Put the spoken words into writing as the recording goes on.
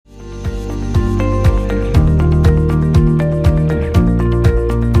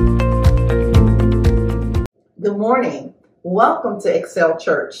morning. Welcome to Excel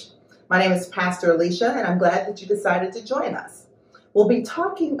Church. My name is Pastor Alicia, and I'm glad that you decided to join us. We'll be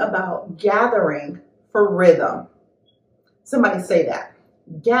talking about gathering for rhythm. Somebody say that.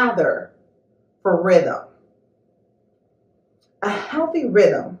 Gather for rhythm. A healthy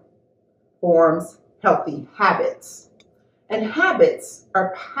rhythm forms healthy habits, and habits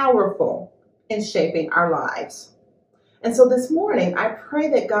are powerful in shaping our lives. And so this morning, I pray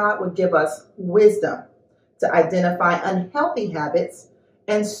that God would give us wisdom to identify unhealthy habits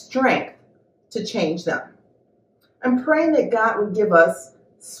and strength to change them. I'm praying that God would give us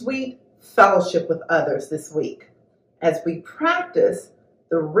sweet fellowship with others this week as we practice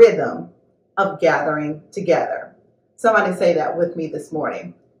the rhythm of gathering together. Somebody say that with me this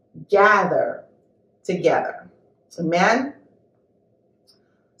morning. Gather together. Amen.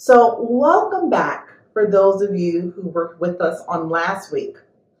 So welcome back for those of you who were with us on last week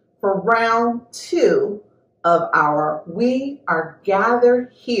for round 2 of our We Are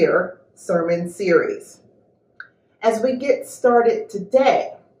Gathered Here sermon series. As we get started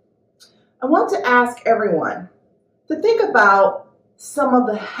today, I want to ask everyone to think about some of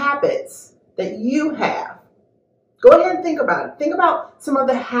the habits that you have. Go ahead and think about it. Think about some of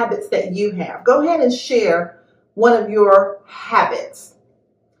the habits that you have. Go ahead and share one of your habits.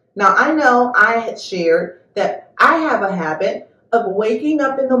 Now, I know I had shared that I have a habit of waking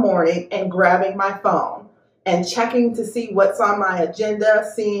up in the morning and grabbing my phone and checking to see what's on my agenda,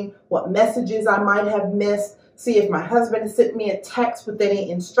 seeing what messages I might have missed, see if my husband has sent me a text with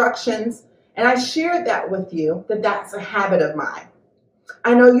any instructions. And I shared that with you, that that's a habit of mine.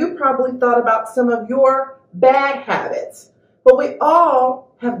 I know you probably thought about some of your bad habits, but we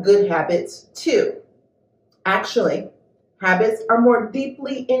all have good habits too. Actually, habits are more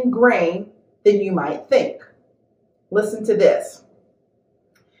deeply ingrained than you might think. Listen to this.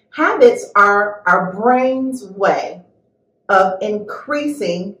 Habits are our brain's way of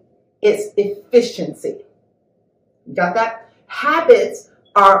increasing its efficiency. Got that? Habits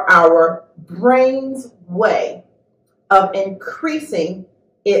are our brain's way of increasing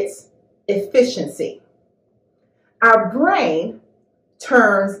its efficiency. Our brain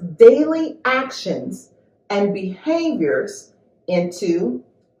turns daily actions and behaviors into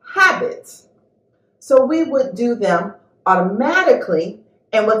habits. So we would do them automatically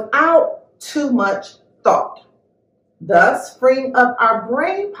and without too much thought, thus freeing up our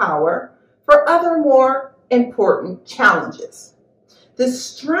brain power for other more important challenges. This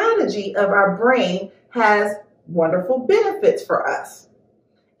strategy of our brain has wonderful benefits for us.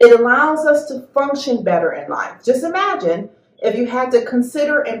 It allows us to function better in life. Just imagine if you had to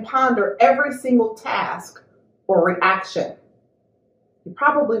consider and ponder every single task or reaction. You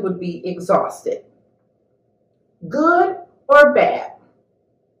probably would be exhausted. Good or bad,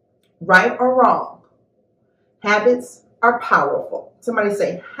 right or wrong, habits are powerful. Somebody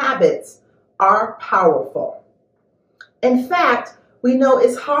say, habits are powerful. In fact, we know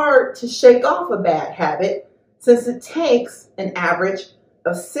it's hard to shake off a bad habit since it takes an average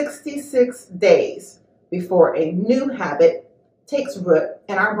of 66 days before a new habit takes root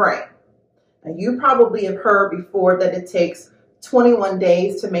in our brain. Now, you probably have heard before that it takes 21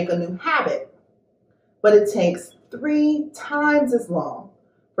 days to make a new habit, but it takes 3 times as long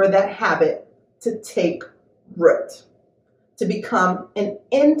for that habit to take root, to become an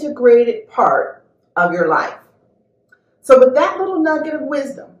integrated part of your life. So with that little nugget of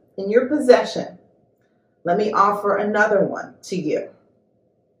wisdom in your possession, let me offer another one to you.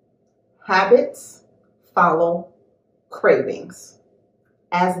 Habits follow cravings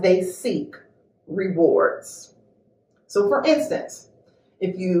as they seek rewards. So for instance,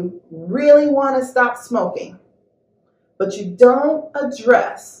 if you really want to stop smoking, but you don't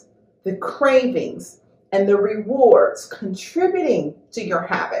address the cravings and the rewards contributing to your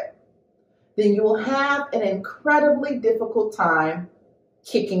habit, then you will have an incredibly difficult time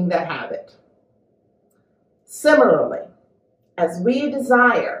kicking the habit. Similarly, as we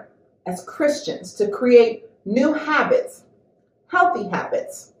desire as Christians to create new habits, healthy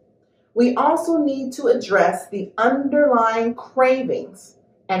habits, we also need to address the underlying cravings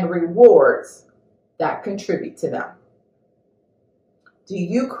and rewards that contribute to them. Do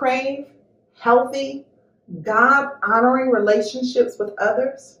you crave healthy, God-honoring relationships with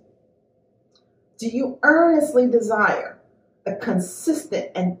others? Do you earnestly desire a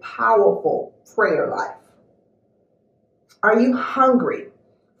consistent and powerful prayer life? Are you hungry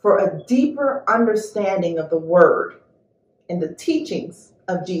for a deeper understanding of the Word and the teachings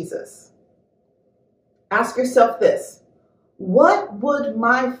of Jesus? Ask yourself this: what would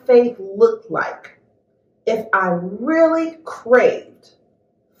my faith look like if I really craved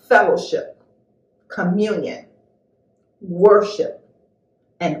fellowship, communion, worship,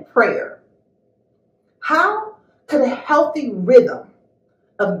 and prayer. How could a healthy rhythm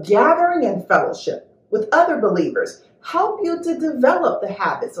of gathering and fellowship with other believers help you to develop the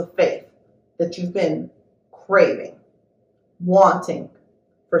habits of faith that you've been craving, wanting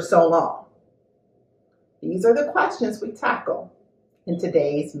for so long? These are the questions we tackle in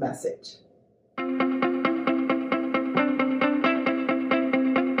today's message.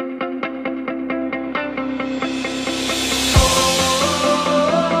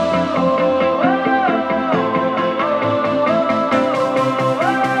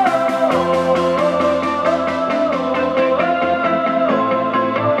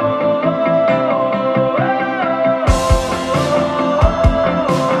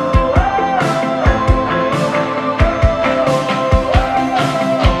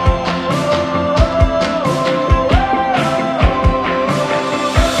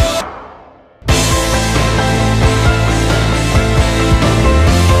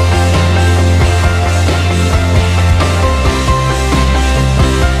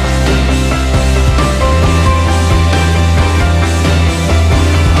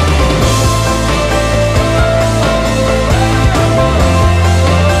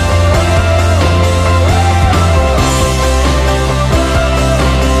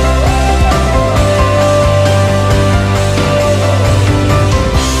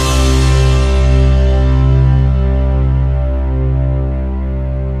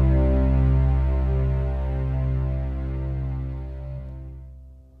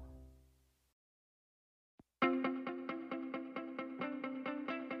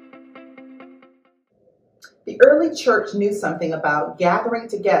 The early church knew something about gathering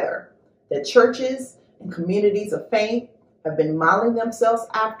together that churches and communities of faith have been modeling themselves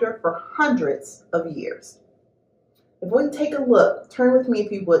after for hundreds of years. If we take a look, turn with me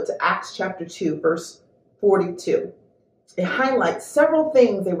if you would to Acts chapter 2, verse 42. It highlights several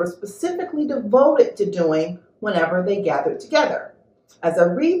things they were specifically devoted to doing whenever they gathered together. As I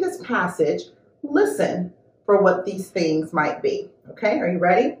read this passage, listen for what these things might be. Okay, are you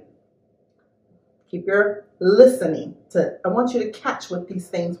ready? Keep your listening. I want you to catch what these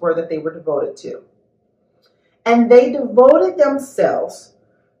things were that they were devoted to. And they devoted themselves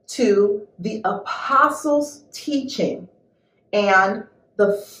to the apostles' teaching and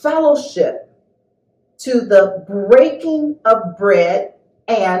the fellowship, to the breaking of bread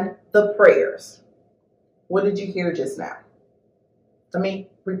and the prayers. What did you hear just now? Let me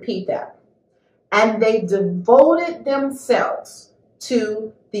repeat that. And they devoted themselves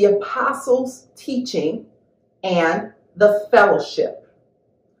to the apostles' teaching and the fellowship,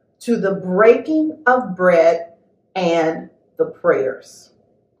 to the breaking of bread and the prayers.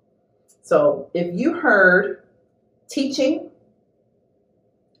 So if you heard teaching,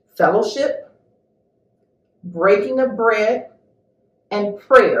 fellowship, breaking of bread, and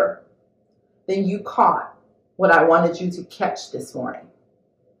prayer, then you caught what I wanted you to catch this morning.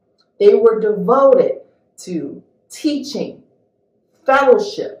 They were devoted to teaching,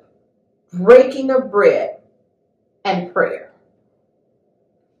 fellowship, breaking of bread, and prayer.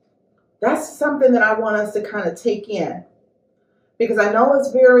 That's something that I want us to kind of take in, because I know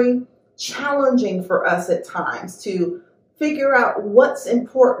it's very challenging for us at times to figure out what's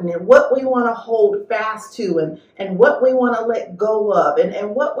important and what we want to hold fast to and what we want to let go of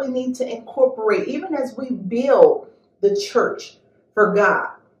and what we need to incorporate even as we build the church for God.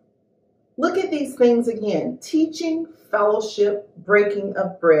 Look at these things again: teaching, fellowship, breaking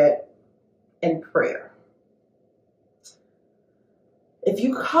of bread, and prayer. If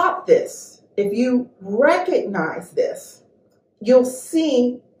you caught this, if you recognize this, you'll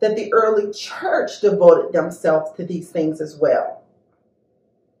see that the early church devoted themselves to these things as well.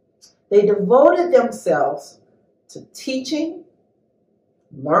 They devoted themselves to teaching,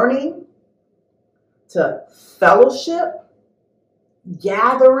 learning, to fellowship,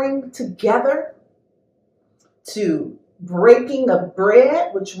 gathering together, to breaking of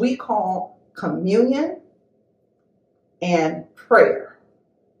bread, which we call communion, and prayer.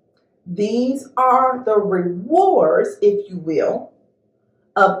 These are the rewards, if you will,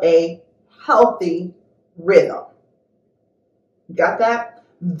 of a healthy rhythm. Got that?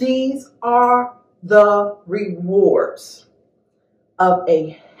 These are the rewards of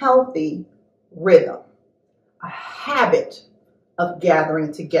a healthy rhythm, a habit of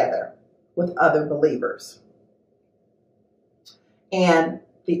gathering together with other believers. And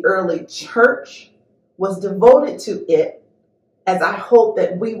the early church was devoted to it, as I hope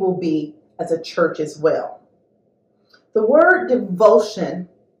that we will be as a church as well. The word devotion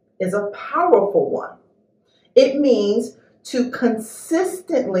is a powerful one. It means to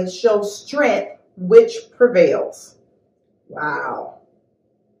consistently show strength which prevails. Wow.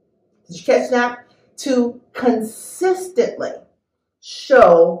 Did you catch that? To consistently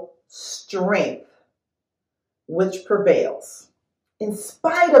show strength, which prevails in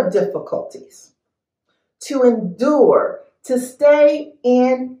spite of difficulties. To endure, to stay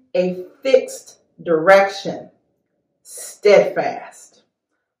in a fixed direction, steadfast.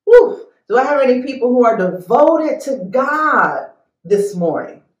 Whew. Do I have any people who are devoted to God this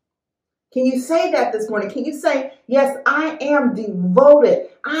morning? Can you say that this morning? Can you say, yes, I am devoted.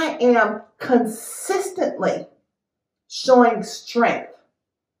 I am consistently showing strength,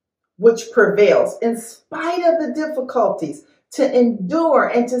 which prevails in spite of the difficulties, to endure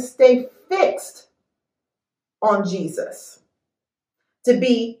and to stay fixed on Jesus, to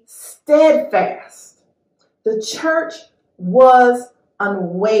be steadfast. The church was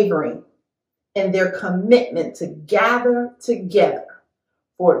unwavering in their commitment to gather together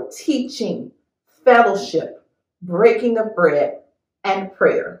for teaching, fellowship, breaking of bread, and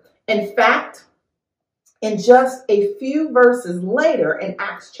prayer. In fact, in just a few verses later, in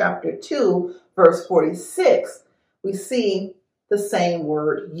Acts chapter 2, verse 46, we see the same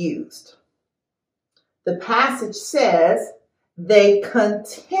word used. The passage says they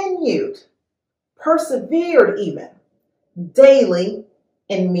continued, persevered even, daily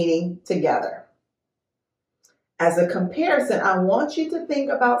in meeting together. As a comparison, I want you to think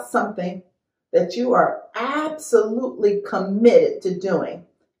about something that you are absolutely committed to doing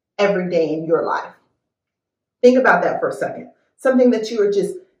every day in your life. Think about that for a second. Something that you are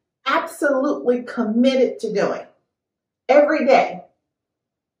just absolutely committed to doing every day,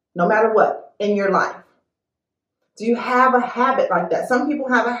 no matter what, in your life. Do you have a habit like that? Some people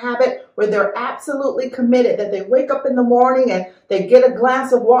have a habit where they're absolutely committed, that they wake up in the morning and they get a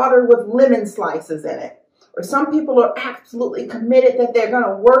glass of water with lemon slices in it. Or some people are absolutely committed that they're going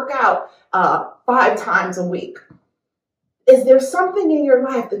to work out 5 times a week. Is there something in your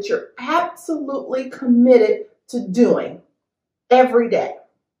life that you're absolutely committed to doing every day?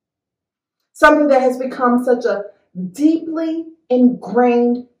 Something that has become such a deeply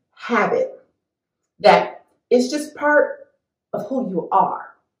ingrained habit that it's just part of who you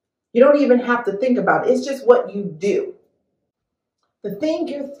are. You don't even have to think about it. It's just what you do. The thing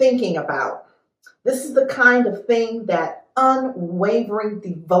you're thinking about, this is the kind of thing that unwavering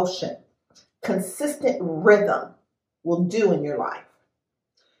devotion, consistent rhythm will do in your life.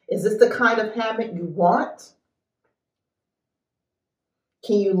 Is this the kind of habit you want?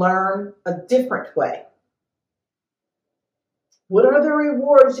 Can you learn a different way? What are the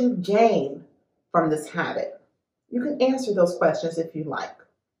rewards you gain from this habit? You can answer those questions if you like.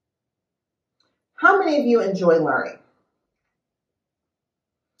 How many of you enjoy learning?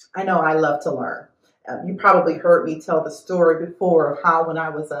 I know I love to learn. You probably heard me tell the story before of how when I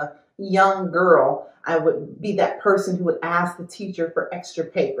was a young girl, I would be that person who would ask the teacher for extra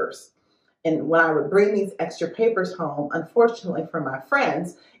papers. And when I would bring these extra papers home, unfortunately for my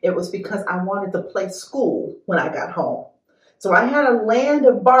friends, it was because I wanted to play school when I got home. So I had a land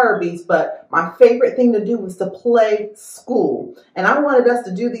of Barbies, but my favorite thing to do was to play school. And I wanted us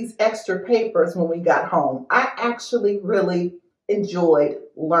to do these extra papers when we got home. I actually really enjoyed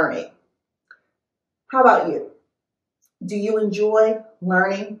learning. How about you? Do you enjoy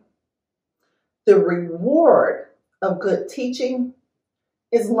learning? The reward of good teaching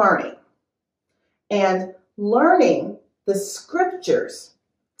is learning. And learning the scriptures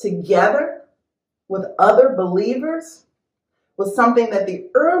together with other believers was something that the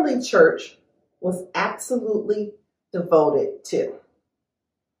early church was absolutely devoted to.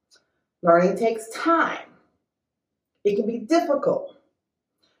 Learning takes time. It can be difficult.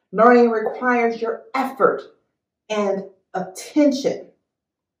 Learning requires your effort and attention.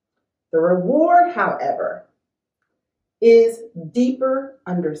 The reward, however, is deeper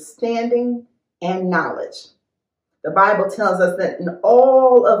understanding and knowledge. The Bible tells us that in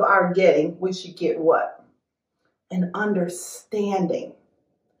all of our getting, we should get what? An understanding.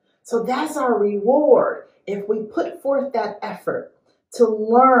 So that's our reward if we put forth that effort to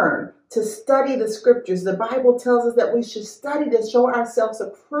learn, to study the scriptures. The Bible tells us that we should study to show ourselves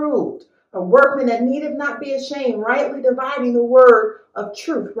approved, a workman that needeth not be ashamed, rightly dividing the word of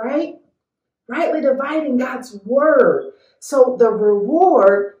truth, right? Rightly dividing God's word. So the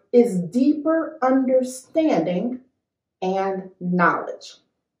reward is deeper understanding and knowledge.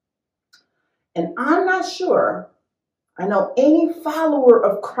 And I'm not sure I know any follower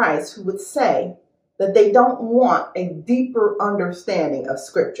of Christ who would say that they don't want a deeper understanding of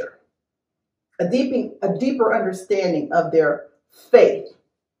Scripture, a deeper understanding of their faith,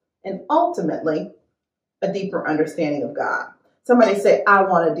 and ultimately a deeper understanding of God. Somebody say, I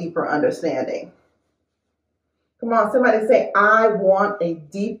want a deeper understanding. Come on, somebody say, I want a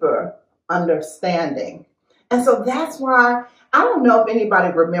deeper understanding. And so that's why I don't know if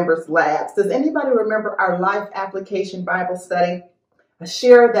anybody remembers labs. Does anybody remember our life application Bible study? I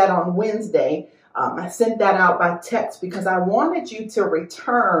shared that on Wednesday. I sent that out by text because I wanted you to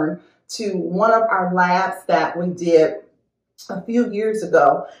return to one of our labs that we did a few years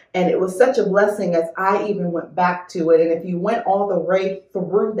ago, and it was such a blessing as I even went back to it. And if you went all the way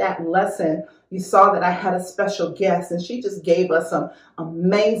through that lesson, you saw that I had a special guest, and she just gave us some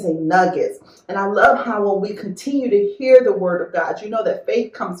amazing nuggets. And I love how when we continue to hear the word of God, you know that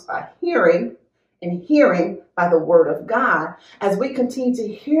faith comes by hearing, and hearing by the word of God. As we continue to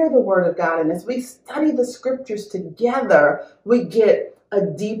hear the word of God and as we study the scriptures together, we get a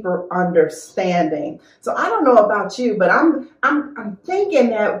deeper understanding. So I don't know about you, but I'm thinking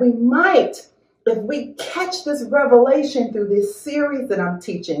that we might, if we catch this revelation through this series that I'm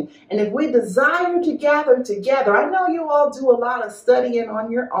teaching, and if we desire to gather together, I know you all do a lot of studying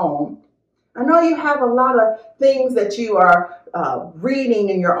on your own. I know you have a lot of things that you are reading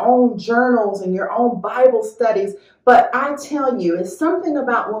in your own journals and your own Bible studies, but I tell you, it's something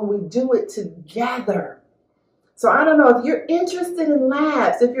about when we do it together. So I don't know if you're interested in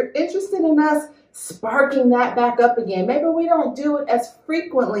labs, if you're interested in us sparking that back up again. Maybe we don't do it as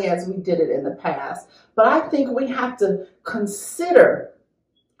frequently as we did it in the past, but I think we have to consider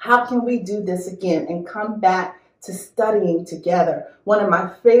how can we do this again and come back to studying together. One of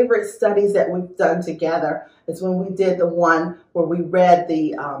my favorite studies that we've done together is when we did the one where we read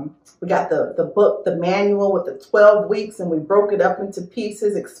we got the book, the manual with the 12 weeks, and we broke it up into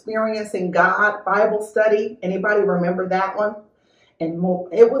pieces, Experiencing God Bible study. Anybody remember that one? And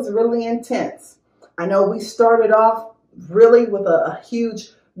it was really intense. I know we started off really with a huge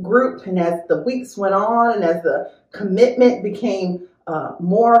group, and as the weeks went on and as the commitment became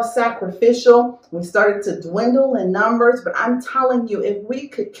more sacrificial, we started to dwindle in numbers. But I'm telling you, if we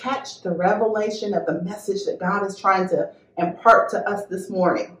could catch the revelation of the message that God is trying to impart to us this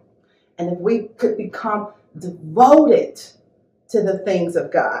morning, and if we could become devoted to the things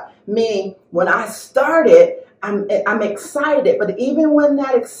of God, meaning when I started, I'm excited, but even when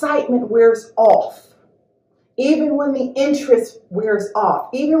that excitement wears off, even when the interest wears off,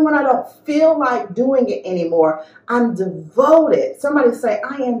 even when I don't feel like doing it anymore, I'm devoted. Somebody say,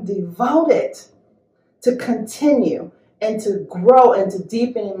 I am devoted to continue and to grow and to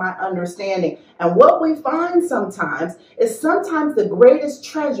deepen in my understanding. And what we find sometimes is sometimes the greatest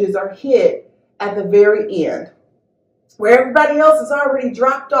treasures are hid at the very end, where everybody else has already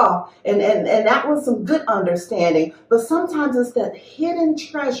dropped off. And that was some good understanding. But sometimes it's that hidden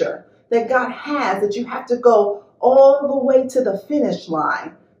treasure that God has that you have to go all the way to the finish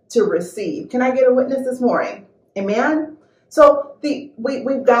line to receive. Can I get a witness this morning? Amen? So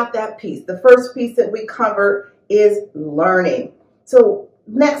we've got that piece. The first piece that we covered is learning. So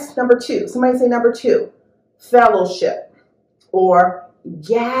next, number two. Somebody say number two. Fellowship or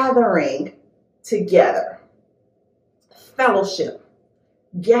gathering together. Fellowship.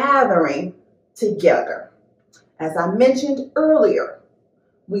 Gathering together. As I mentioned earlier,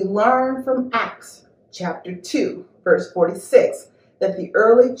 we learn from Acts chapter 2, verse 46, that the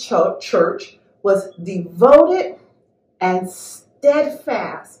early church was devoted and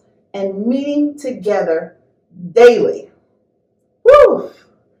steadfast and meeting together daily. Woo!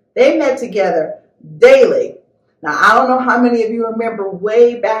 They met together daily. Now, I don't know how many of you remember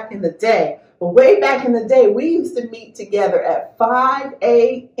way back in the day, but way back in the day, we used to meet together at 5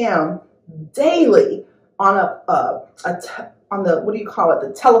 a.m. daily on the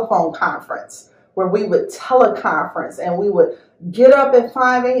telephone conference, where we would teleconference and we would get up at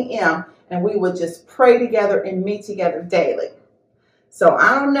 5 a.m. and we would just pray together and meet together daily. So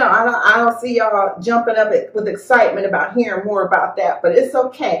I don't know. I don't see y'all jumping up with excitement about hearing more about that, but it's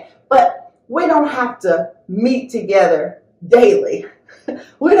okay. But we don't have to meet together daily.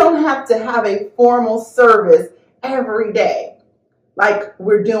 We don't have to have a formal service every day like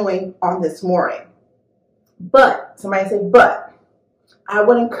we're doing on this morning. But, somebody say, but, I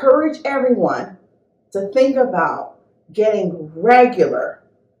would encourage everyone to think about getting regular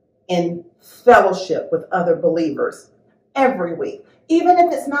in fellowship with other believers every week, even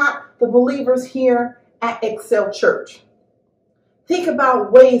if it's not the believers here at Excel Church. Think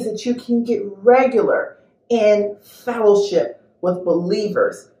about ways that you can get regular in fellowship with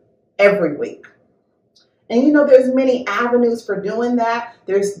believers every week. And you know, there's many avenues for doing that.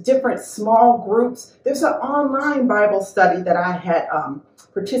 There's different small groups. There's an online Bible study that I had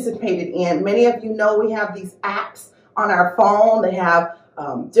participated in. Many of you know we have these apps on our phone. They have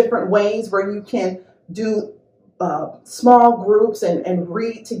different ways where you can do small groups and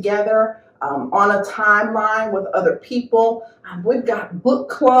read together. on a timeline with other people. We've got book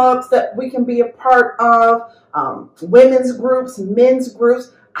clubs that we can be a part of, women's groups, men's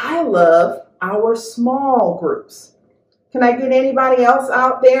groups. I love our small groups. Can I get anybody else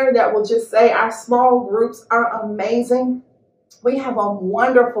out there that will just say our small groups are amazing? We have a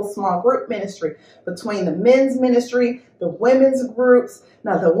wonderful small group ministry between the men's ministry, the women's groups.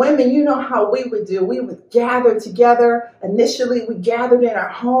 Now, the women, you know how we would do. We would gather together. Initially, we gathered in our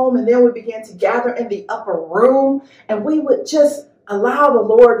home, and then we began to gather in the upper room, and we would just allow the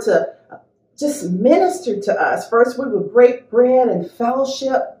Lord to just minister to us. First, we would break bread and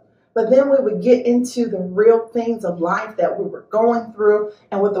fellowship, but then we would get into the real things of life that we were going through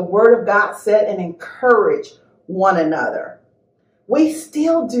and what the Word of God said and encourage one another. We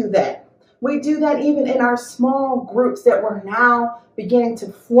still do that. We do that even in our small groups that we're now beginning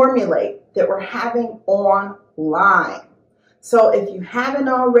to formulate, that we're having online. So if you haven't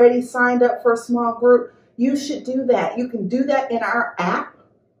already signed up for a small group, you should do that. You can do that in our app.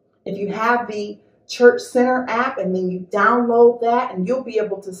 If you have the Church Center app, and then you download that, and you'll be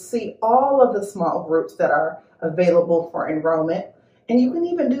able to see all of the small groups that are available for enrollment. And you can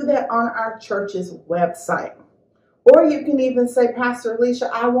even do that on our church's website. Or you can even say, Pastor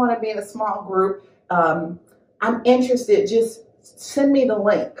Alicia, I want to be in a small group. I'm interested. Just send me the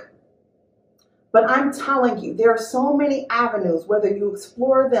link. But I'm telling you, there are so many avenues, whether you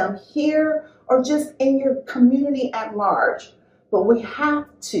explore them here or just in your community at large. But we have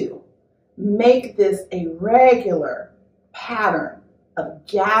to make this a regular pattern of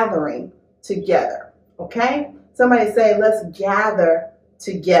gathering together. Okay? Somebody say, let's gather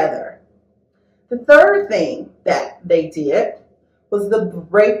together. The third thing that they did was the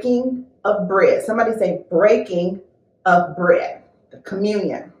breaking of bread. Somebody say breaking of bread, the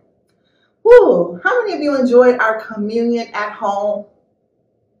communion. Woo! How many of you enjoyed our communion at home?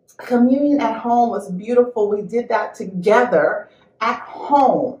 Communion at home was beautiful. We did that together at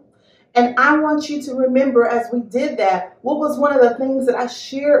home. And I want you to remember, as we did that, what was one of the things that I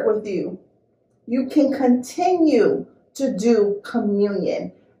shared with you? You can continue to do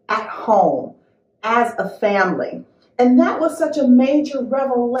communion at home as a family. And that was such a major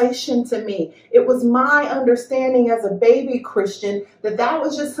revelation to me. It was my understanding as a baby Christian that that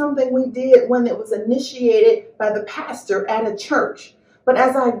was just something we did when it was initiated by the pastor at a church. But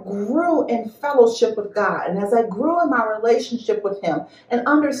as I grew in fellowship with God, and as I grew in my relationship with Him, and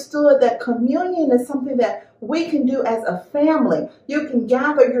understood that communion is something that we can do as a family, you can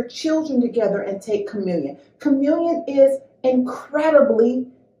gather your children together and take communion. Communion is incredibly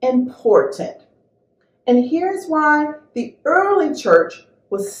important. And here's why the early church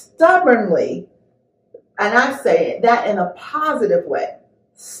was stubbornly, and I say that in a positive way,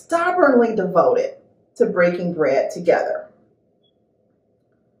 stubbornly devoted to breaking bread together.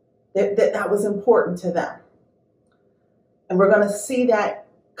 That was important to them. And we're going to see that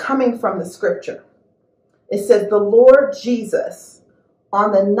coming from the scripture. It says, the Lord Jesus,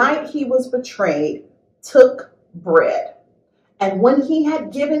 on the night He was betrayed, took bread. And when He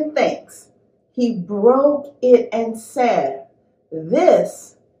had given thanks, He broke it and said,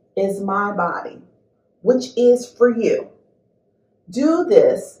 this is my body, which is for you. Do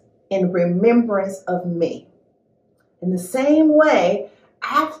this in remembrance of me. In the same way,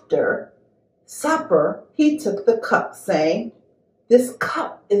 after supper, He took the cup, saying, this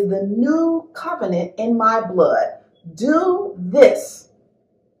cup is the new covenant in my blood. Do this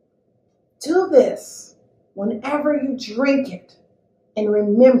whenever you drink it in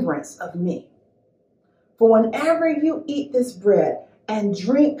remembrance of me. For whenever you eat this bread and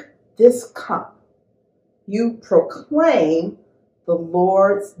drink this cup, you proclaim the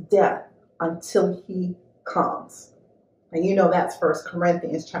Lord's death until He comes. And you know that's 1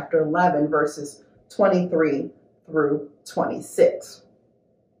 Corinthians chapter 11, verses 23 through 26.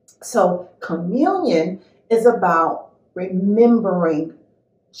 So communion is about remembering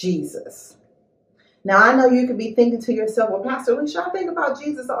Jesus. Now, I know you could be thinking to yourself, well, Pastor Alicia, I think about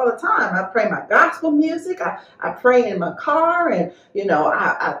Jesus all the time. I play my gospel music. I pray in my car, and,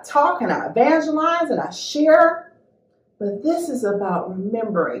 I talk and I evangelize and I share. But this is about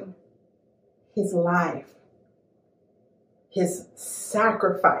remembering His life, His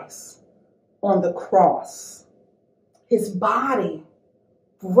sacrifice on the cross, His body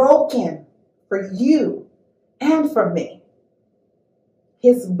broken for you and for me,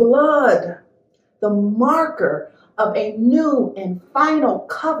 His blood, the marker of a new and final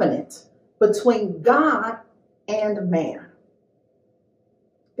covenant between God and man.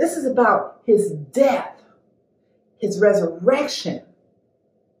 This is about His death, His resurrection,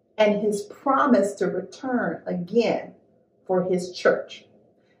 and His promise to return again for His church.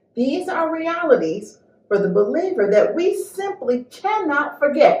 These are realities for the believer that we simply cannot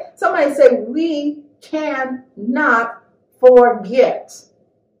forget. Somebody say, we cannot forget.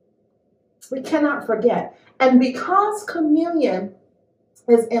 We cannot forget. And because communion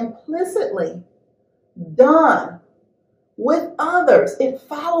is implicitly done with others, it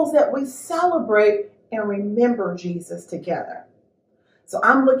follows that we celebrate and remember Jesus together. So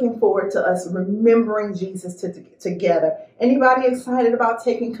I'm looking forward to us remembering Jesus together. Anybody excited about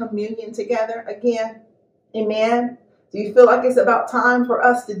taking communion together again? Amen. Do you feel like it's about time for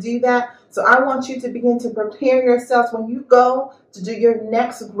us to do that? So I want you to begin to prepare yourselves when you go to do your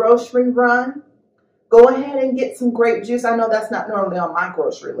next grocery run. Go ahead and get some grape juice. I know that's not normally on my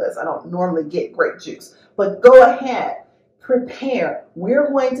grocery list. I don't normally get grape juice. But go ahead, prepare.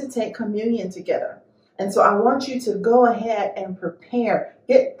 We're going to take communion together. And so I want you to go ahead and prepare.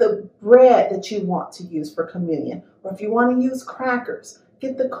 Get the bread that you want to use for communion. Or if you want to use crackers,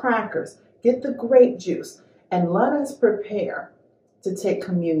 get the crackers. Get the grape juice. And let us prepare to take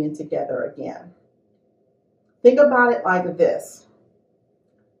communion together again. Think about it like this.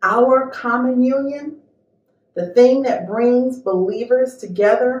 Our common union, the thing that brings believers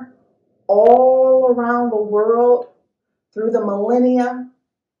together all around the world through the millennia,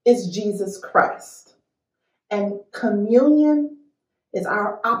 is Jesus Christ. And communion is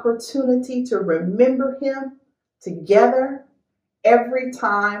our opportunity to remember him together every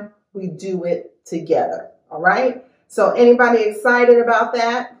time we do it together. All right? So anybody excited about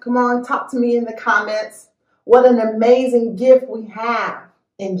that? Come on, talk to me in the comments. What an amazing gift we have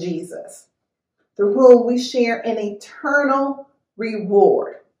in Jesus, through whom we share an eternal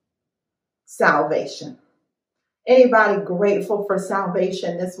reward, salvation. Anybody grateful for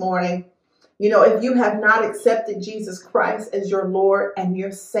salvation this morning? You know, if you have not accepted Jesus Christ as your Lord and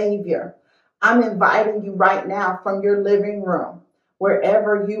your Savior, I'm inviting you right now from your living room,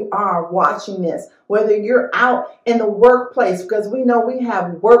 wherever you are watching this, whether you're out in the workplace, because we know we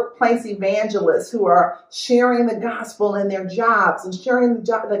have workplace evangelists who are sharing the gospel in their jobs and sharing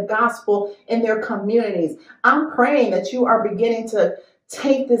the gospel in their communities. I'm praying that you are beginning to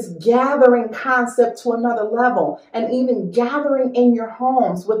take this gathering concept to another level, and even gathering in your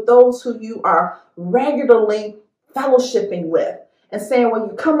homes with those who you are regularly fellowshipping with, and saying, well,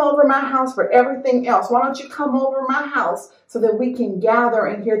 you come over my house for everything else. Why don't you come over my house so that we can gather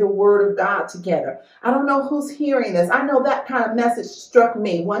and hear the word of God together? I don't know who's hearing this. I know that kind of message struck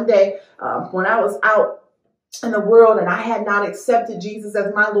me one day when I was out in the world and I had not accepted Jesus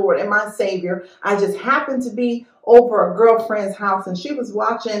as my Lord and my Savior. I just happened to be over a girlfriend's house, and she was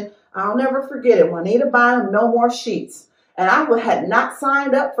watching, I'll never forget it, Juanita Bynum, No More Sheets. And I had not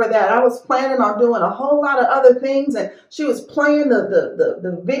signed up for that. I was planning on doing a whole lot of other things. And she was playing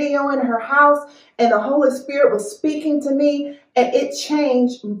the video in her house, and the Holy Spirit was speaking to me, and it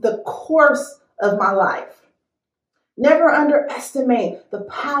changed the course of my life. Never underestimate the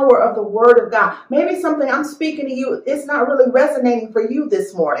power of the word of God. Maybe something I'm speaking to you, it's not really resonating for you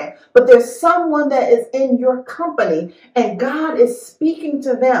this morning, but there's someone that is in your company and God is speaking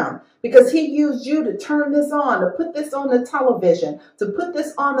to them because he used you to turn this on, to put this on the television, to put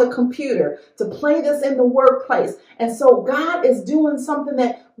this on the computer, to play this in the workplace. And so God is doing something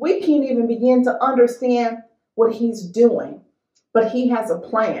that we can't even begin to understand what he's doing, but he has a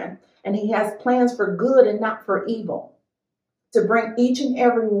plan. And he has plans for good and not for evil, to bring each and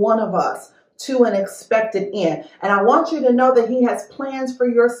every one of us to an expected end. And I want you to know that he has plans for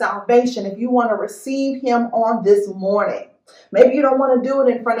your salvation if you want to receive him on this morning. Maybe you don't want to do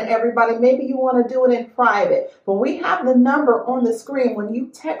it in front of everybody. Maybe you want to do it in private. But we have the number on the screen. When you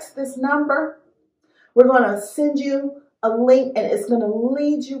text this number, we're going to send you a link, and it's going to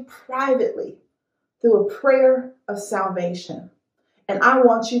lead you privately through a prayer of salvation. And I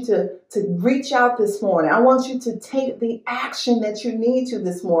want you to reach out this morning. I want you to take the action that you need to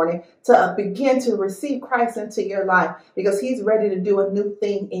this morning to begin to receive Christ into your life, because he's ready to do a new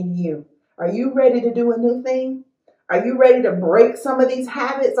thing in you. Are you ready to do a new thing? Are you ready to break some of these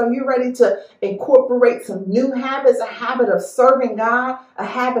habits? Are you ready to incorporate some new habits, a habit of serving God, a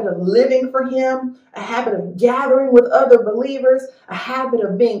habit of living for him, a habit of gathering with other believers, a habit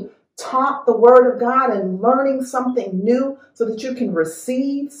of being taught the word of God and learning something new so that you can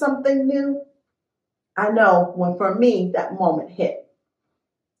receive something new? I know when for me that moment hit.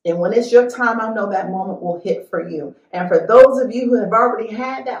 And when it's your time, I know that moment will hit for you. And for those of you who have already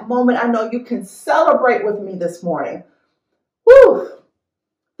had that moment, I know you can celebrate with me this morning. Woo!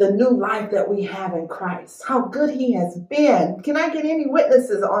 The new life that we have in Christ. How good he has been. Can I get any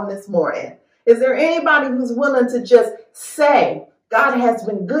witnesses on this morning? Is there anybody who's willing to just say, God has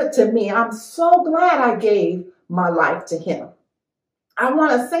been good to me. I'm so glad I gave my life to him. I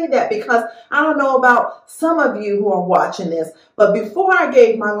want to say that because I don't know about some of you who are watching this, but before I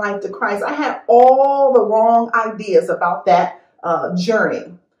gave my life to Christ, I had all the wrong ideas about that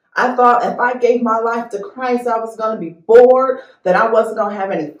journey. I thought if I gave my life to Christ, I was going to be bored, that I wasn't going to have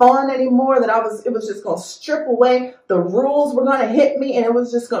any fun anymore, that it was just going to strip away, the rules were going to hit me, and it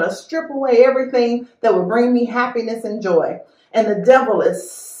was just going to strip away everything that would bring me happiness and joy. And the devil is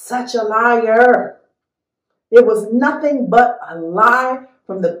such a liar. It was nothing but a lie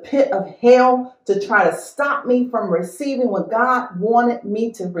from the pit of hell to try to stop me from receiving what God wanted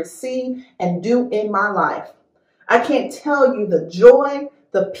me to receive and do in my life. I can't tell you the joy,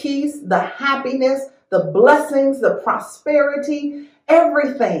 the peace, the happiness, the blessings, the prosperity,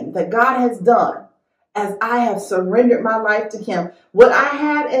 everything that God has done as I have surrendered my life to Him. What I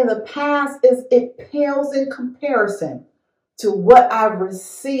had in the past it pales in comparison to what I've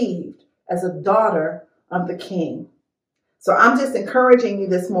received as a daughter of the King. So I'm just encouraging you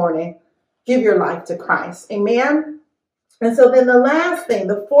this morning, give your life to Christ. Amen. And so then the last thing,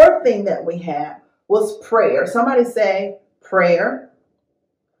 the fourth thing that we had was prayer. Somebody say prayer.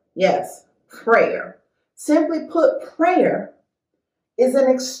 Yes, prayer. Simply put, prayer is an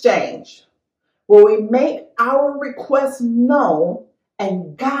exchange where we make our requests known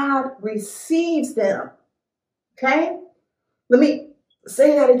and God receives them. Okay? Let me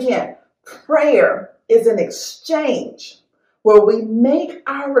say that again. Prayer is an exchange where we make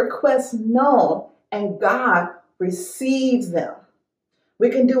our requests known and God receives them. We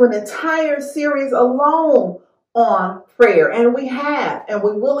can do an entire series alone on prayer, and we have, and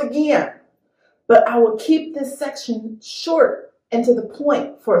we will again. But I will keep this section short and to the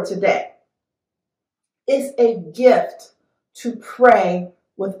point for today. It's a gift to pray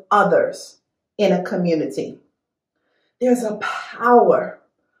with others in a community. There's a power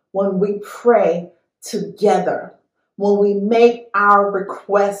when we pray together, when we make our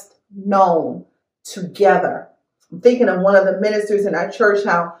request known together. I'm thinking of one of the ministers in our church,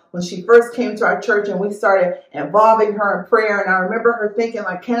 how when she first came to our church and we started involving her in prayer, and I remember her thinking,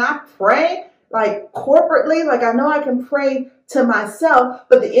 like, can I pray like corporately? Like, I know I can pray to myself,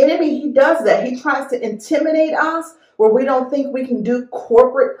 but the enemy, he does that. He tries to intimidate us where we don't think we can do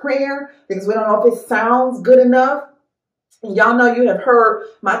corporate prayer because we don't know if it sounds good enough. Y'all know, you have heard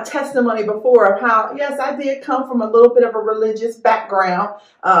my testimony before of how, yes, I did come from a little bit of a religious background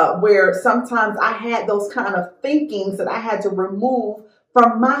where sometimes I had those kind of thinkings that I had to remove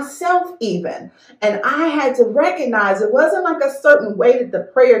from myself even. And I had to recognize it wasn't like a certain way that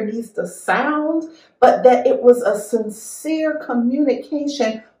the prayer needs to sound, but that it was a sincere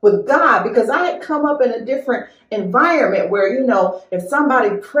communication with God, because I had come up in a different environment where, you know, if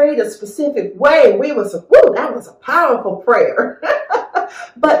somebody prayed a specific way, we was, whoo, that was a powerful prayer.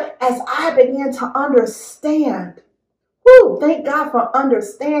 But as I began to understand, whoo, thank God for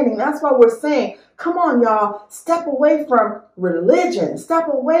understanding. That's why we're saying, come on, y'all, step away from religion, step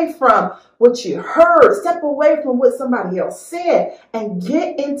away from what you heard, step away from what somebody else said, and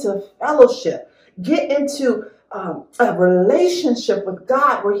get into fellowship, get into a relationship with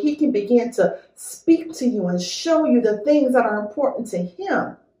God where He can begin to speak to you and show you the things that are important to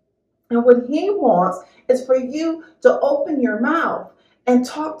Him. And what He wants is for you to open your mouth and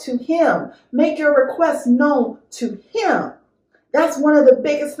talk to Him. Make your requests known to Him. That's one of the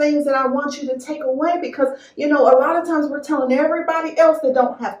biggest things that I want you to take away, because, you know, a lot of times we're telling everybody else they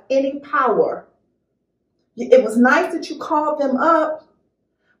don't have any power. It was nice that you called them up,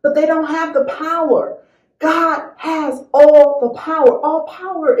 but they don't have the power. God has all the power. All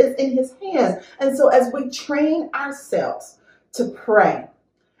power is in His hands. And so as we train ourselves to pray,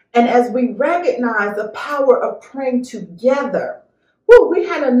 and as we recognize the power of praying together, we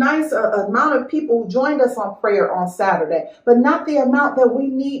had a nice amount of people who joined us on prayer on Saturday, but not the amount that we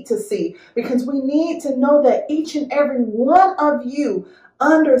need to see, because we need to know that each and every one of you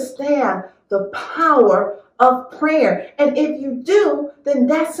understand the power of prayer. And if you do, then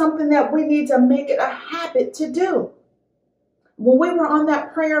that's something that we need to make it a habit to do. When we were on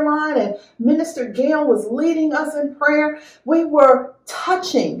that prayer line and Minister Gail was leading us in prayer, we were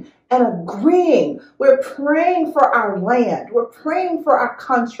touching and agreeing. We're praying for our land. We're praying for our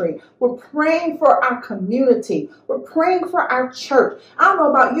country. We're praying for our community. We're praying for our church. I don't know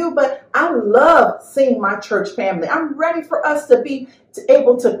about you, but I love seeing my church family. I'm ready for us to be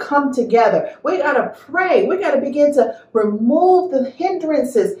able to come together. We got to pray. We got to begin to remove the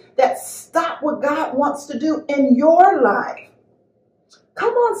hindrances that stop what God wants to do in your life.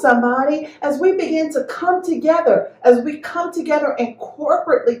 Come on, somebody, as we begin to come together, as we come together and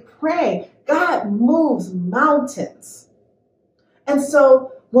corporately pray, God moves mountains. And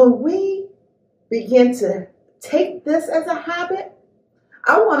so when we begin to take this as a habit,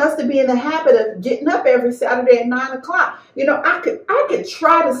 I want us to be in the habit of getting up every Saturday at 9 o'clock. I could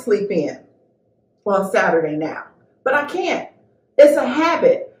try to sleep in on Saturday now, but I can't. It's a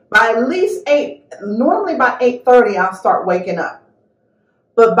habit. By at least 8, normally by 8:30, I'll start waking up.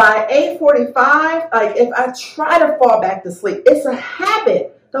 But by 8:45, like if I try to fall back to sleep, it's a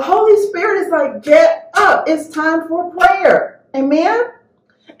habit. The Holy Spirit is like, get up. It's time for prayer. Amen?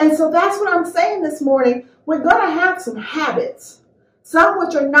 And so that's what I'm saying this morning. We're going to have some habits, some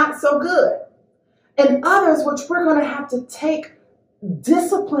which are not so good, and others which we're going to have to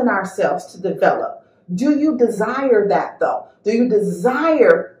discipline ourselves to develop. Do you desire that though? Do you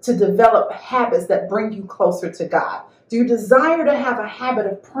desire to develop habits that bring you closer to God? Do you desire to have a habit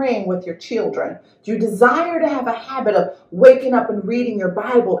of praying with your children? Do you desire to have a habit of waking up and reading your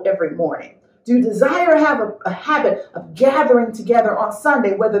Bible every morning? Do you desire to have a habit of gathering together on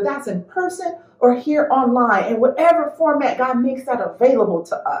Sunday, whether that's in person or here online, in whatever format God makes that available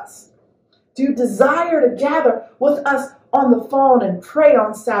to us? Do you desire to gather with us on the phone and pray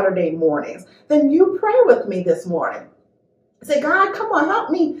on Saturday mornings? Then you pray with me this morning. Say, God, come on,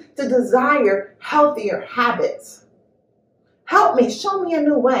 help me to desire healthier habits. Help me, show me a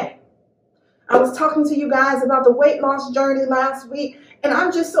new way. I was talking to you guys about the weight loss journey last week, and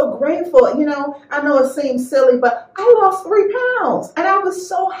I'm just so grateful. I know it seems silly, but I lost 3 pounds, and I was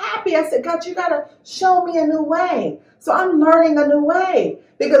so happy. I said, God, you got to show me a new way. So I'm learning a new way,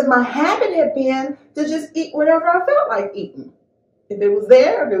 because my habit had been to just eat whatever I felt like eating. If it was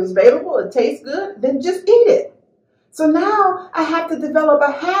there, if it was available, it tastes good, then just eat it. So now I have to develop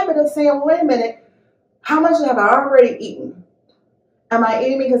a habit of saying, wait a minute, how much have I already eaten? Am I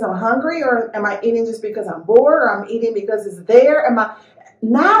eating because I'm hungry, or am I eating just because I'm bored, or I'm eating because it's there?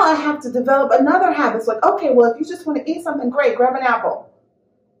 Now I have to develop another habit. It's like, okay, well, if you just want to eat something, great, grab an apple.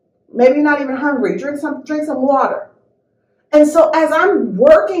 Maybe you're not even hungry. Drink some water. And so as I'm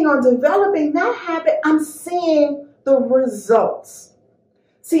working on developing that habit, I'm seeing the results.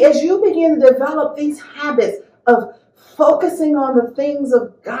 See, as you begin to develop these habits of focusing on the things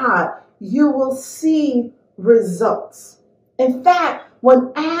of God, you will see results. In fact,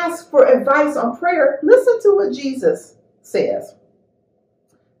 when asked for advice on prayer, listen to what Jesus says.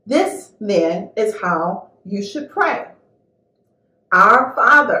 This, then, is how you should pray. Our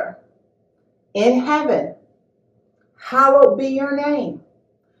Father in heaven, hallowed be your name.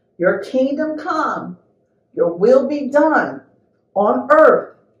 Your kingdom come, your will be done on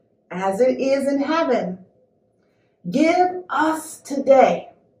earth as it is in heaven. Give us today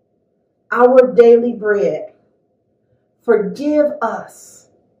our daily bread. Forgive us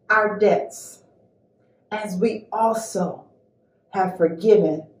our debts, as we also have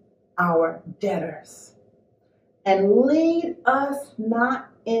forgiven our debtors. And lead us not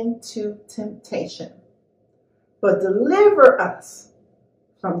into temptation, but deliver us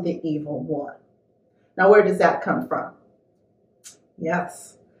from the evil one. Now, where does that come from?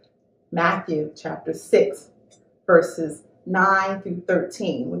 Yes, Matthew chapter 6, verses 9 through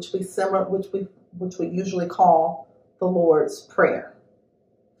 13, which we usually call the Lord's Prayer.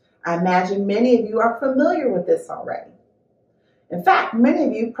 I imagine many of you are familiar with this already. In fact, many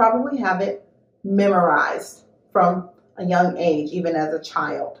of you probably have it memorized from a young age, even as a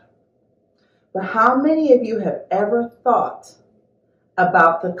child. But how many of you have ever thought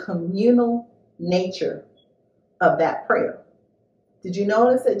about the communal nature of that prayer? Did you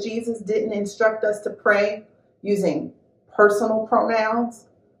notice that Jesus didn't instruct us to pray using personal pronouns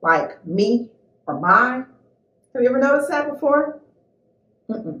like me or my? Have you ever noticed that before?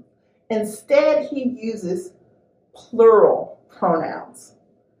 Instead, he uses plural pronouns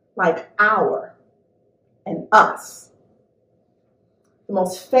like our and us. The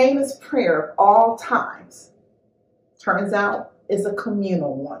most famous prayer of all times, turns out, is a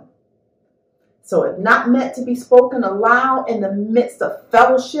communal one. So if not meant to be spoken aloud in the midst of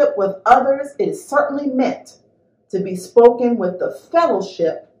fellowship with others, it is certainly meant to be spoken with the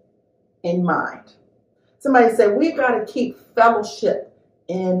fellowship in mind. Somebody said, we've got to keep fellowship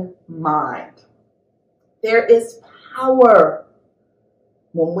in mind. There is power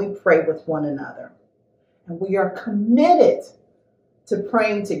when we pray with one another. And we are committed to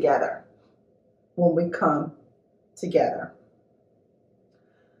praying together when we come together.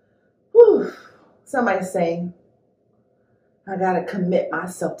 Whew. Somebody saying, I got to commit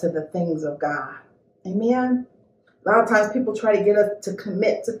myself to the things of God. Amen. A lot of times people try to get us to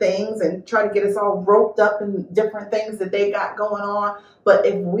commit to things and try to get us all roped up in different things that they got going on. But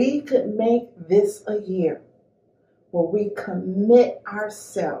if we could make this a year where we commit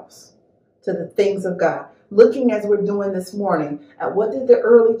ourselves to the things of God, looking as we're doing this morning at what did the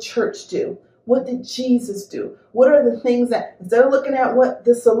early church do? What did Jesus do? What are the things that, instead of looking at what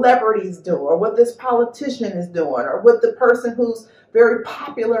the celebrities do or what this politician is doing or what the person who's very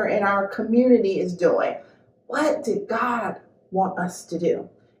popular in our community is doing, what did God want us to do?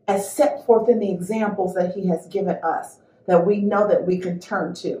 As set forth in the examples that he has given us, that we know that we can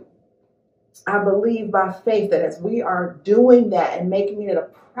turn to. I believe by faith that as we are doing that and making it a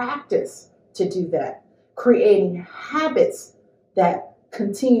practice to do that, creating habits that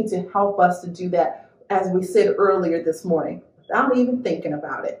continue to help us to do that, as we said earlier this morning, without even thinking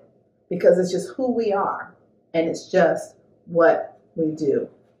about it, because it's just who we are and it's just what we do.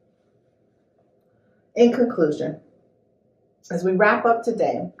 In conclusion, as we wrap up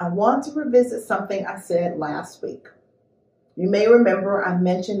today, I want to revisit something I said last week. You may remember I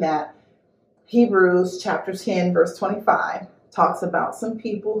mentioned that Hebrews chapter 10, verse 25 talks about some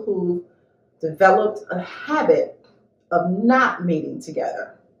people who developed a habit of not meeting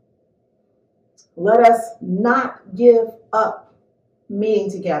together. Let us not give up meeting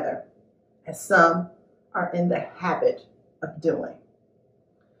together, as some are in the habit of doing.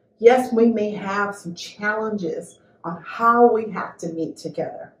 Yes, we may have some challenges on how we have to meet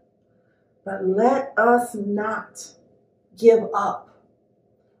together, but let us not give up.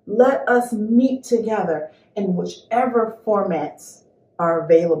 Let us meet together in whichever formats are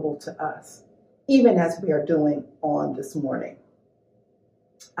available to us, even as we are doing on this morning.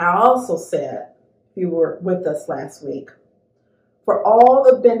 I also said, if you were with us last week, for all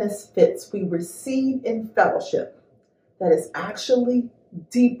the benefits we receive in fellowship, that is actually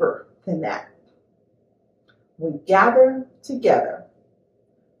deeper than that. We gather together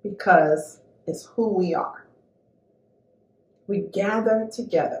because it's who we are. We gather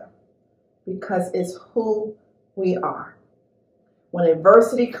together because it's who we are. When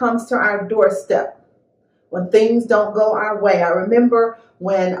adversity comes to our doorstep, when things don't go our way. I remember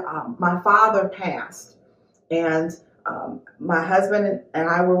when my father passed, and my husband and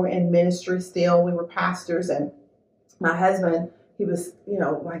I were in ministry still. We were pastors, and my husband, he was,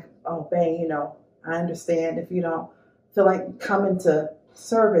 like, oh, babe, I understand if you don't feel like coming to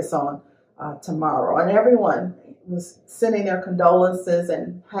service on tomorrow. And everyone was sending their condolences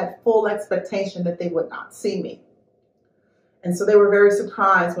and had full expectation that they would not see me. And so they were very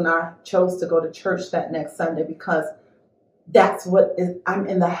surprised when I chose to go to church that next Sunday, because that's what I'm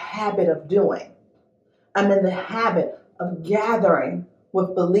in the habit of doing. I'm in the habit of gathering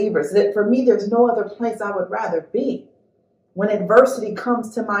with believers. That for me, there's no other place I would rather be. When adversity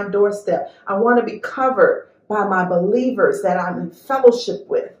comes to my doorstep, I want to be covered by my believers that I'm in fellowship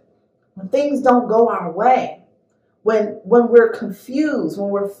with. When things don't go our way, when we're confused, when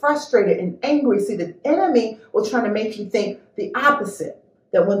we're frustrated and angry, see, the enemy will try to make you think the opposite,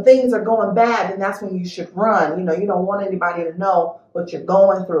 that when things are going bad, then that's when you should run. You don't want anybody to know what you're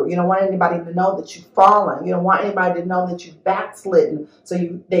going through. You don't want anybody to know that you've fallen. You don't want anybody to know that you've backslidden. So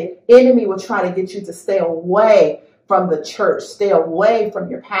the enemy will try to get you to stay away from the church, stay away from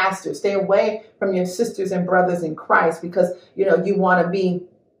your pastor, stay away from your sisters and brothers in Christ, because, you want to be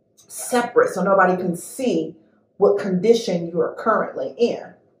separate so nobody can see what condition you are currently in.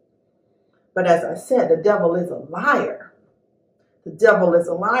 But as I said, the devil is a liar. The devil is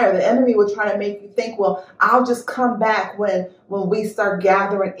a liar. The enemy will try to make you think, well, I'll just come back when we start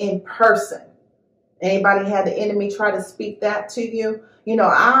gathering in person. Anybody had the enemy try to speak that to you?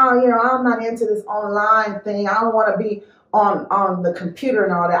 I'm not into this online thing. I don't want to be on the computer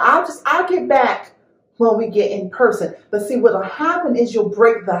and all that. I'll get back when we get in person. But see, what'll happen is you'll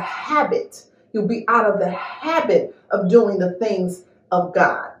break the habit. You'll be out of the habit of doing the things of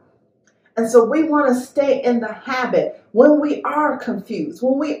God. And so we want to stay in the habit when we are confused,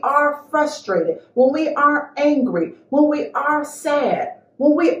 when we are frustrated, when we are angry, when we are sad,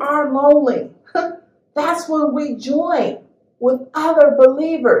 when we are lonely. That's when we join with other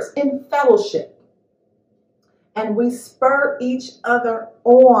believers in fellowship. And we spur each other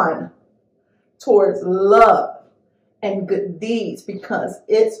on towards love and good deeds, because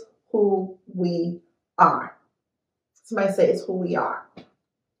it's who we are. Somebody say it's who we are.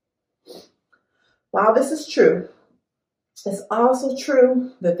 While this is true, it's also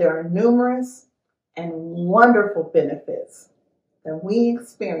true that there are numerous and wonderful benefits that we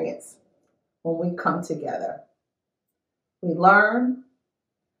experience when we come together. We learn,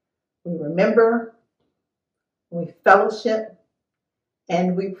 we remember, we fellowship,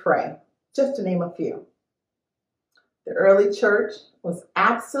 and we pray, just to name a few. The early church was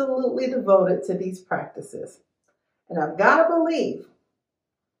absolutely devoted to these practices. And I've got to believe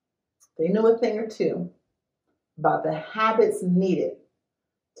they knew a thing or two about the habits needed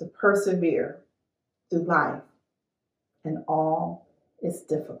to persevere through life and all its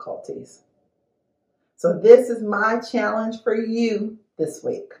difficulties. So this is my challenge for you this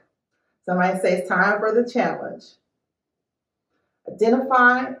week. Somebody say it's time for the challenge.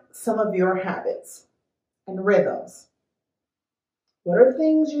 Identify some of your habits and rhythms. What are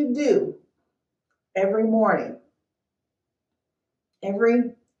things you do every morning,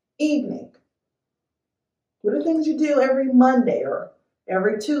 every evening? What are things you do every Monday or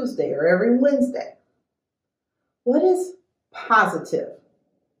every Tuesday or every Wednesday? What is positive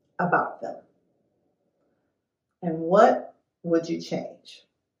about them? And what would you change?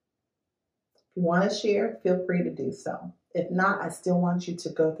 If you want to share, feel free to do so. If not, I still want you to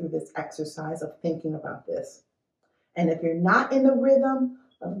go through this exercise of thinking about this. And if you're not in the rhythm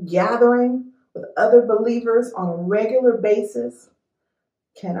of gathering with other believers on a regular basis,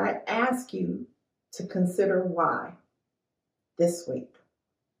 can I ask you to consider why this week?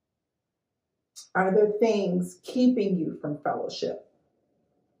 Are there things keeping you from fellowship?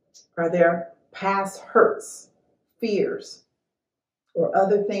 Are there past hurts, fears, or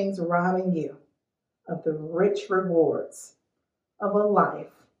other things robbing you of the rich rewards of a life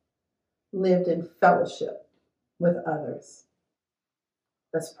lived in fellowship with others?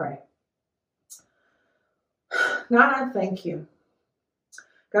 Let's pray. God, I thank you.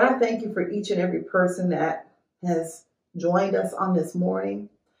 God, I thank you for each and every person that has joined us on this morning,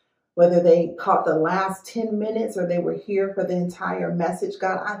 whether they caught the last 10 minutes or they were here for the entire message.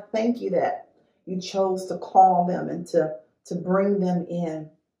 God, I thank you that you chose to call them and to bring them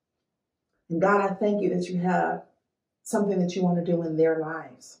in. And God, I thank you that you have something that you want to do in their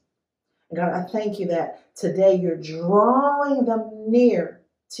lives. And God, I thank you that today you're drawing them near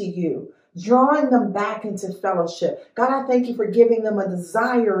to you, drawing them back into fellowship. God, I thank you for giving them a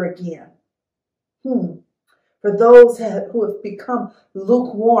desire again. For those who have become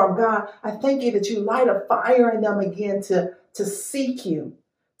lukewarm, God, I thank you that you light a fire in them again to seek you,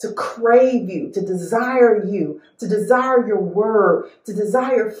 to crave you, to desire your word, to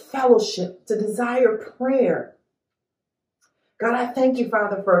desire fellowship, to desire prayer. God, I thank you,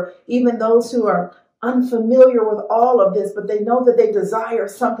 Father, for even those who are unfamiliar with all of this, but they know that they desire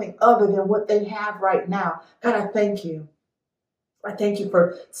something other than what they have right now. God, I thank you. I thank you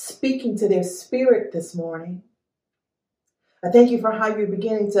for speaking to their spirit this morning. I thank you for how you're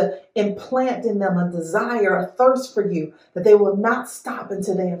beginning to implant in them a desire, a thirst for you, that they will not stop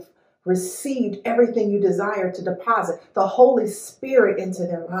until they have received everything you desire to deposit, the Holy Spirit, into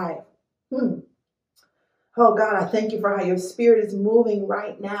their life. Oh God, I thank you for how your spirit is moving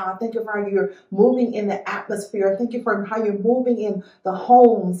right now. I thank you for how you're moving in the atmosphere. I thank you for how you're moving in the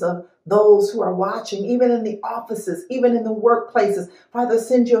homes of those who are watching, even in the offices, even in the workplaces. Father,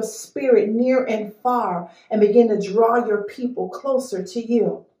 send your spirit near and far and begin to draw your people closer to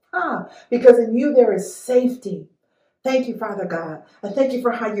you. Because in you there is safety. Thank you, Father God. I thank you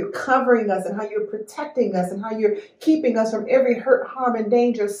for how you're covering us and how you're protecting us and how you're keeping us from every hurt, harm, and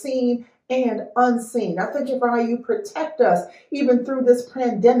danger, seen and unseen. I thank you for how you protect us even through this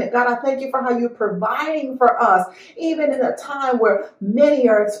pandemic. God, I thank you for how you're providing for us even in a time where many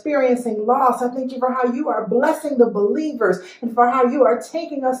are experiencing loss. I thank you for how you are blessing the believers and for how you are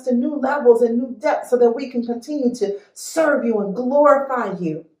taking us to new levels and new depths so that we can continue to serve you and glorify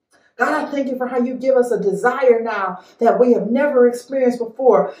you. God, I thank you for how you give us a desire now that we have never experienced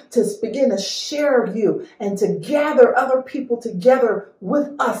before to begin to share you and to gather other people together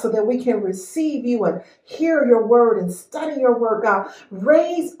with us so that we can receive you and hear your word and study your word, God.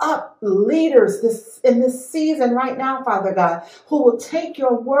 Raise up leaders in this season right now, Father God, who will take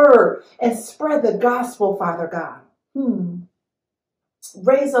your word and spread the gospel, Father God.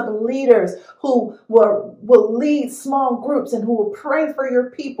 Raise up leaders who will lead small groups and who will pray for your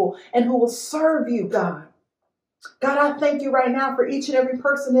people and who will serve you, God. God, I thank you right now for each and every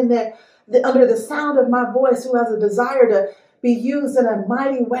person in there under the sound of my voice who has a desire to be used in a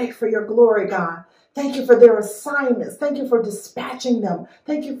mighty way for your glory, God. Thank you for their assignments. Thank you for dispatching them.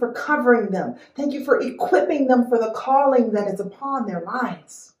 Thank you for covering them. Thank you for equipping them for the calling that is upon their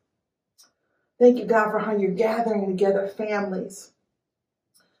lives. Thank you, God, for how you're gathering together families.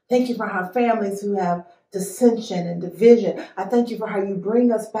 Thank you for how families who have dissension and division, I thank you for how you bring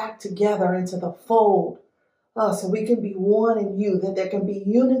us back together into the fold. So we can be one in you, that there can be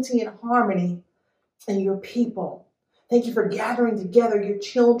unity and harmony in your people. Thank you for gathering together your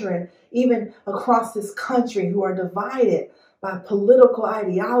children, even across this country, who are divided by political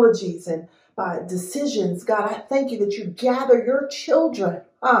ideologies and by decisions. God, I thank you that you gather your children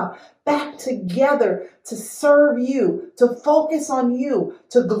back together to serve you, to focus on you,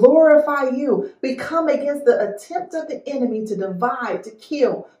 to glorify you. We come against the attempt of the enemy to divide, to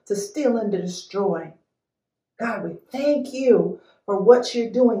kill, to steal, and to destroy. God, we thank you for what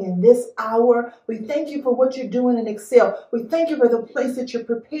you're doing in this hour. We thank you for what you're doing in Excel. We thank you for the place that you're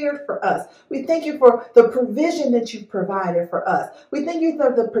prepared for us. We thank you for the provision that you've provided for us. We thank you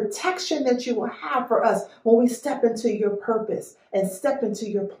for the protection that you will have for us when we step into your purpose and step into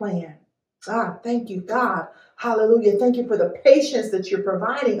your plan. Thank you, God. Hallelujah. Thank you for the patience that you're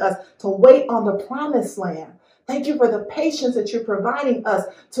providing us to wait on the promised land. Thank you for the patience that you're providing us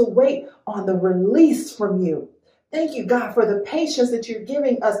to wait on the release from you. Thank you, God, for the patience that you're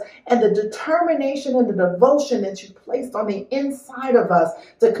giving us and the determination and the devotion that you placed on the inside of us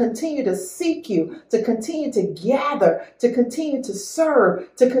to continue to seek you, to continue to gather, to continue to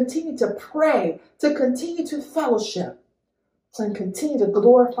serve, to continue to pray, to continue to fellowship, and continue to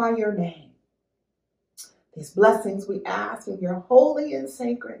glorify your name. These blessings we ask in your holy and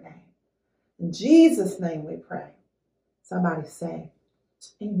sacred name. In Jesus' name we pray. Somebody say,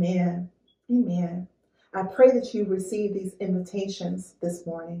 amen, amen. I pray that you receive these invitations this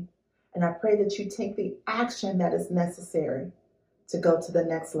morning, and I pray that you take the action that is necessary to go to the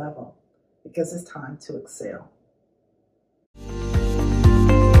next level, because it's time to excel.